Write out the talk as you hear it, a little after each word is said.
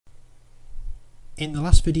In the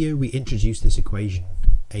last video we introduced this equation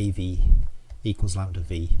AV equals lambda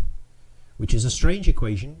V, which is a strange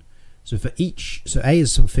equation. So A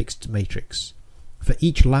is some fixed matrix. For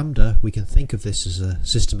each lambda we can think of this as a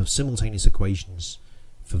system of simultaneous equations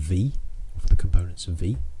for V, or for the components of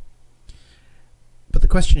V. But the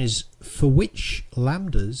question is, for which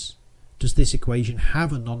lambdas does this equation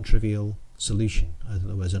have a non-trivial solution, in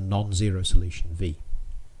other words a non-zero solution V?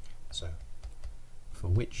 So for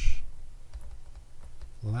which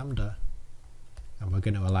lambda, and we're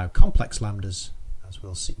going to allow complex lambdas, as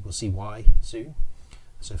we'll see why soon.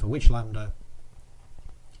 So for which lambda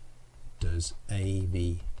does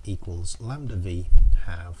AV equals lambda V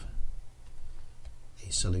have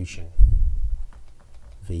a solution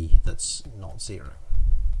V that's not zero?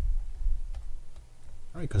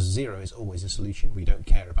 Right, because 0 is always a solution, we don't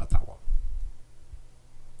care about that one.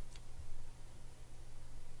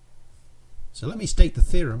 So let me state the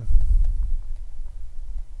theorem.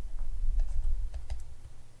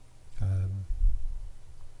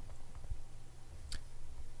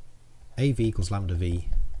 AV equals lambda V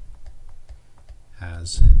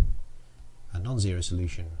has a non-zero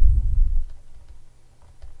solution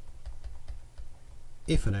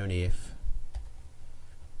if and only if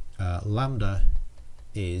lambda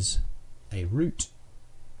is a root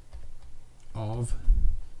of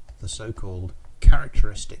the so-called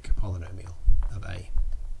characteristic polynomial of A.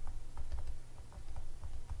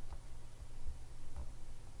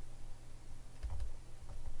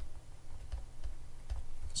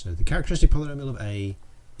 So the characteristic polynomial of A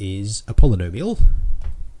is a polynomial,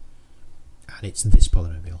 and it's this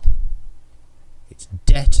polynomial. It's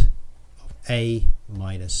det of A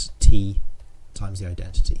minus t times the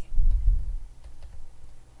identity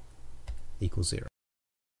equals 0.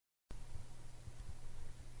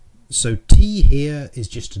 So t here is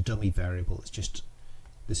just a dummy variable.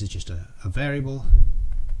 This is just a variable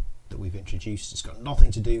that we've introduced. It's got nothing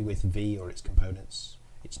to do with V or its components.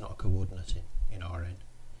 It's not a coordinate in Rn.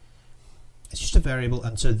 It's just a variable,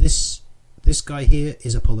 and so this guy here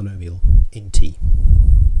is a polynomial in T.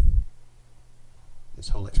 This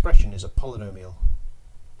whole expression is a polynomial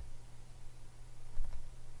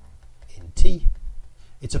in T.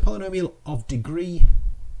 It's a polynomial of degree.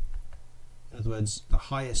 In other words, the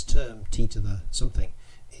highest term, t to the something,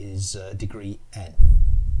 is degree n,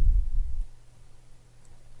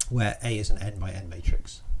 where A is an n by n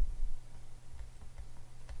matrix.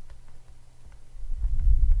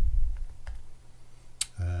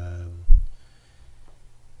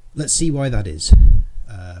 Let's see why that is.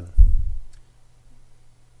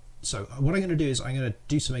 So what I'm going to do is I'm going to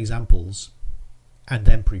do some examples and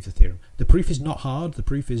then prove the theorem. The proof is not hard. The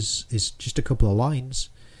proof is just a couple of lines,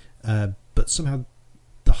 but somehow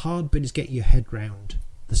the hard bit is getting your head round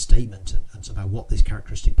the statement and somehow what this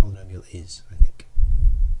characteristic polynomial is, I think.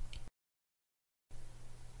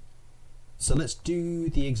 So let's do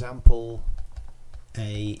the example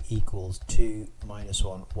A equals 2 minus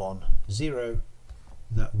 1, 1, 0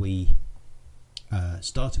 that we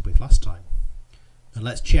started with last time. And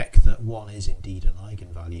let's check that 1 is indeed an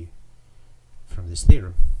eigenvalue from this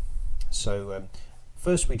theorem. So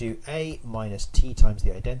first we do A minus t times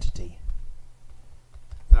the identity.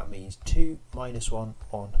 That means 2 minus 1,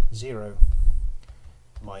 1, 0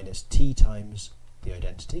 minus t times the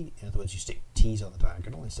identity. In other words, you stick t's on the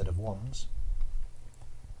diagonal instead of 1's.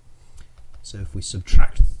 So if we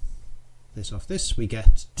subtract this off this, we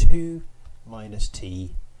get 2 minus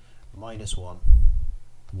t minus 1,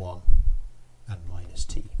 1 and minus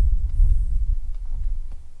t.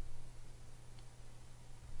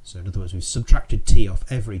 So in other words, we've subtracted t off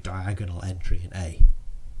every diagonal entry in A.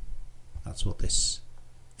 That's what this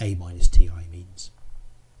A minus ti means.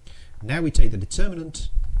 Now we take the determinant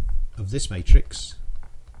of this matrix.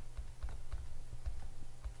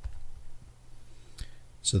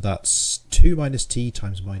 So that's 2 minus t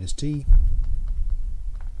times minus t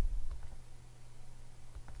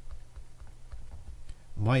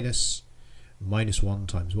minus 1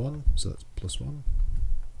 times 1, so that's plus 1.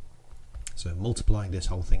 So multiplying this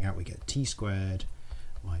whole thing out, we get t squared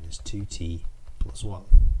minus 2t plus 1.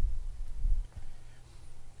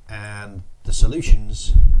 And the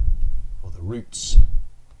solutions, or the roots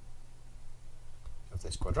of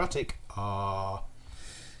this quadratic, are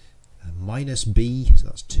minus b, so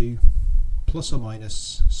that's 2, plus or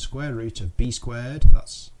minus square root of b squared,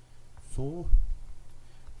 that's 4,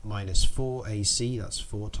 minus 4ac, that's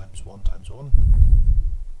 4 times 1 times 1,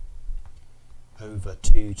 over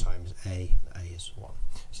 2 times a, and a is 1.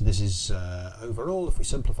 So this is overall, if we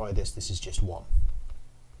simplify this, this is just 1.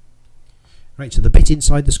 Right, so the bit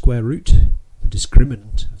inside the square root, the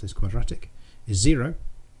discriminant of this quadratic, is 0.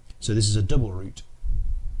 So this is a double root.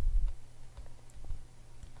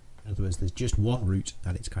 In other words, there's just one root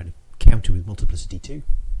and it's kind of counted with multiplicity 2.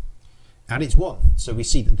 And it's 1. So we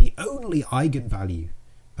see that the only eigenvalue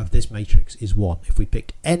of this matrix is 1. If we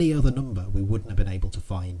picked any other number, we wouldn't have been able to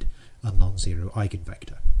find a non-zero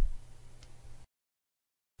eigenvector.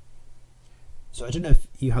 So I don't know if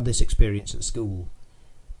you had this experience at school,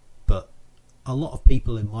 but a lot of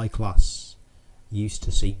people in my class used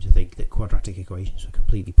to seem to think that quadratic equations were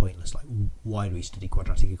completely pointless. Like, why do we study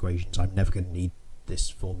quadratic equations? I'm never going to need this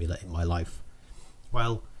formula in my life.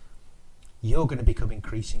 Well, you're going to become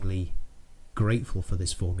increasingly grateful for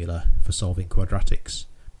this formula for solving quadratics,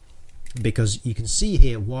 because you can see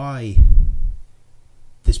here why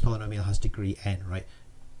this polynomial has degree n, right?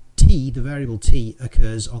 T, the variable t,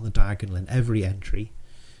 occurs on the diagonal in every entry,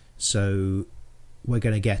 so we're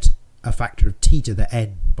going to get a factor of t to the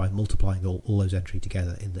n by multiplying all those entries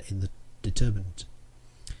together in the determinant.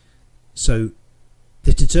 So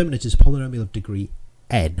the determinant is a polynomial of degree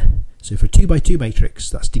n. So for a 2 by 2 matrix,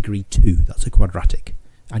 that's degree 2. That's a quadratic.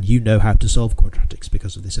 And you know how to solve quadratics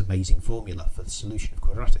because of this amazing formula for the solution of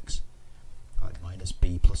quadratics. Like minus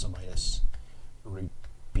b plus or minus root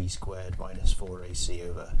b squared minus 4ac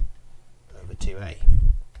over 2a.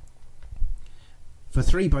 For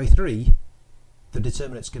 3 by 3, the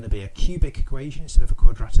determinant's going to be a cubic equation instead of a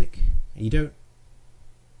quadratic. You don't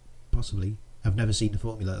possibly have never seen the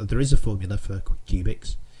formula. There is a formula for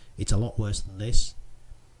cubics. It's a lot worse than this.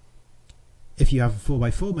 If you have a 4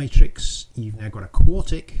 by 4 matrix, you've now got a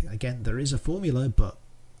quartic. Again, there is a formula, but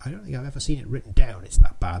I don't think I've ever seen it written down. It's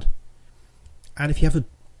that bad. And if you have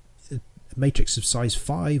a matrix of size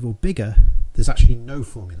 5 or bigger, there's actually no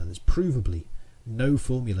formula. There's provably no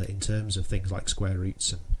formula in terms of things like square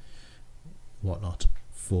roots and whatnot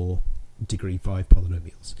for degree 5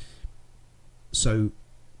 polynomials. So,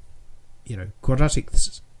 you know,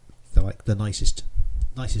 quadratics, they're like the nicest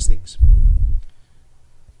things.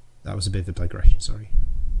 That was a bit of a digression, sorry.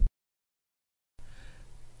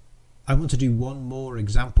 I want to do one more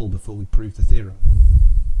example before we prove the theorem.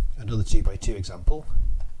 Another 2 by 2 example.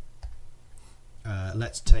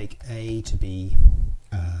 Let's take a to be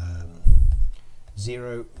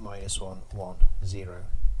 0, minus 1, 1, 0.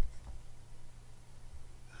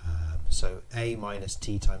 So a minus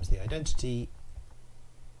t times the identity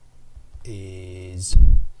is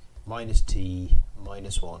minus t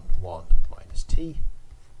minus 1, 1 minus t.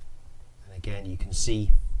 And again, you can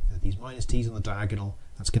see that these minus t's on the diagonal,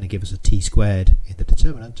 that's going to give us a t squared in the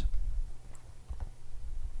determinant.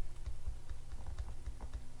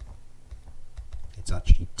 It's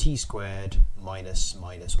actually t squared minus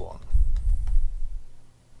 1.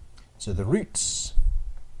 So the roots,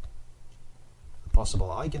 the possible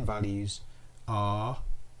eigenvalues, are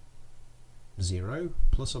 0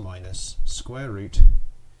 plus or minus square root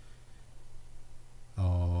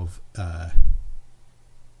of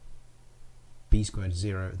b squared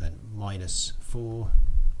 0, then minus 4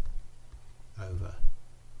 over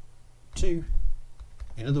 2.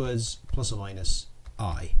 In other words, plus or minus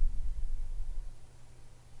I.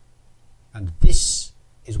 And this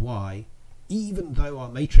is why, even though our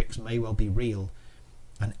matrix may well be real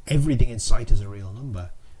and everything in sight is a real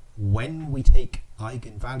number, when we take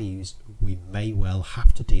eigenvalues, we may well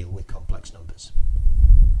have to deal with complex numbers.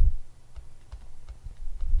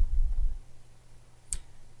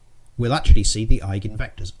 We'll actually see the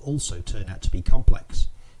eigenvectors also turn out to be complex.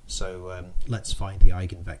 So let's find the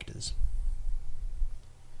eigenvectors.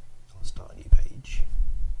 I'll start a new page.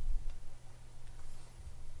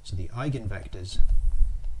 So the eigenvectors,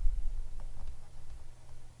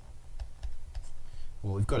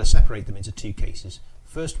 well, we've got to separate them into two cases.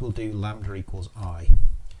 First, we'll do lambda equals I.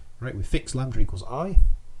 Right, we fix lambda equals I.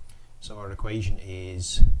 So our equation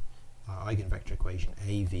is, our eigenvector equation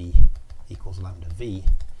AV equals lambda V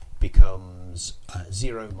becomes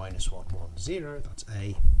 0 minus 1, 1, 0, that's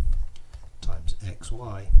A, times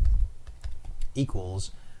xy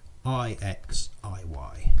equals Ix,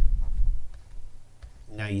 Iy.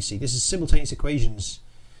 Now you see, this is simultaneous equations,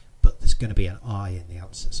 but there's going to be an I in the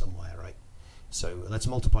answer somewhere, right? So let's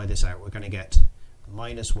multiply this out. We're going to get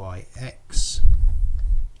minus yx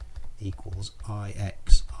equals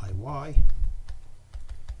Ix, Iy.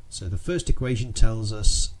 So the first equation tells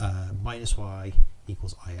us minus y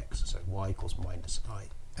equals Ix, so y equals minus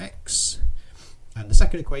Ix. And the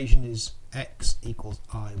second equation is x equals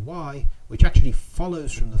Iy, which actually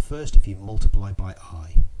follows from the first if you multiply by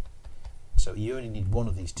I. So you only need one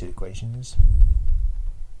of these two equations.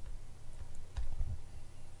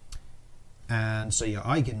 And so your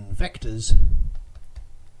eigenvectors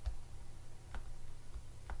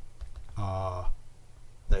are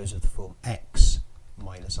those of the form x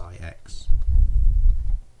minus minus ix.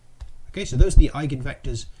 Okay, so those are the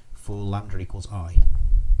eigenvectors for lambda equals I.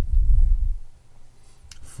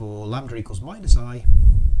 For lambda equals minus I,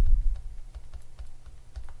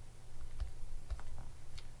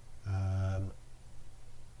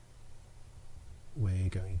 we're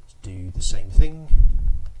going to do the same thing.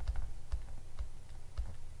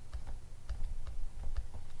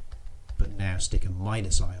 But now stick a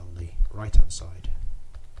minus I on the right hand side.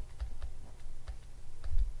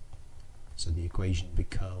 So the equation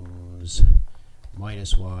becomes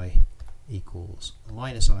minus y equals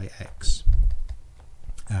minus ix,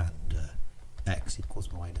 and x equals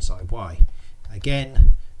minus iy.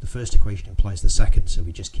 Again, the first equation implies the second, so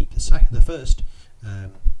we just keep the first,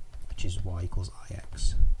 which is y equals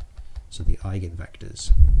ix. So the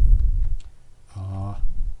eigenvectors are,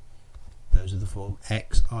 those are the form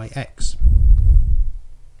xix.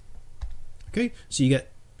 Okay, so you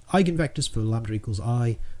get eigenvectors for lambda equals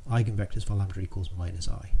I, eigenvectors for lambda equals minus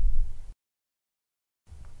I.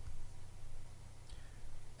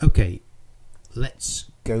 Okay,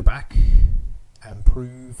 let's go back and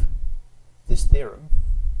prove this theorem.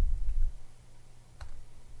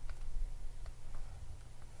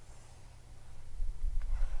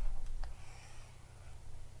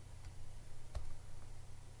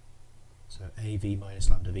 So AV minus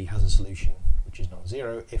lambda V has a solution which is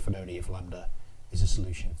non-zero if and only if lambda is a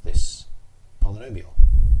solution of this polynomial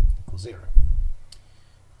equals 0.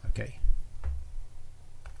 Okay.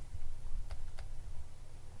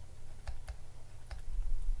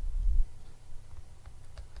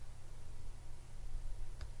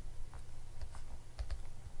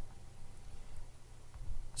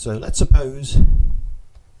 So let's suppose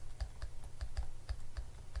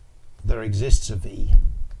there exists a V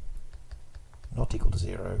not equal to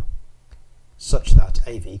 0 such that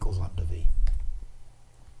AV equals lambda V.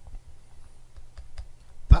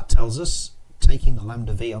 That tells us, taking the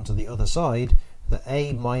lambda V onto the other side, that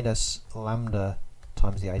A minus lambda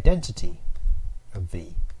times the identity of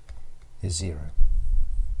V is 0.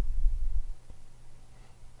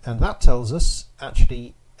 And that tells us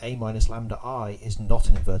actually A minus lambda I is not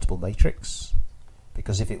an invertible matrix,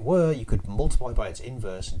 because if it were, you could multiply by its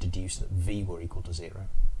inverse and deduce that V were equal to 0.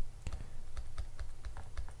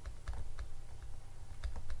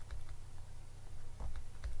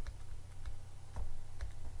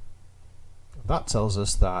 That tells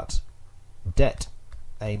us that det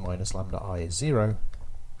A minus lambda I is 0,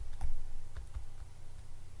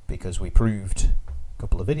 because we proved a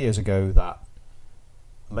couple of videos ago that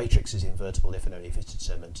a matrix is invertible if and only if its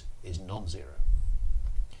determinant is non-zero.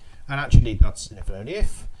 And actually that's an if and only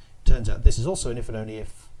if. Turns out this is also an if and only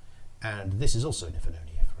if, and this is also an if and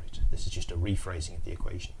only if, right? This is just a rephrasing of the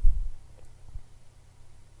equation.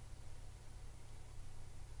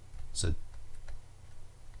 So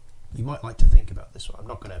you might like to think about this one. I'm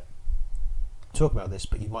not going to talk about this,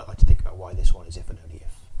 but you might like to think about why this one is if and only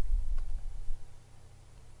if.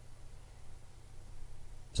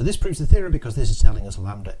 So this proves the theorem because this is telling us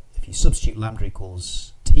lambda, if you substitute lambda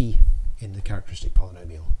equals t in the characteristic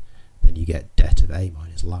polynomial, then you get det of A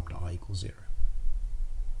minus lambda I equals 0.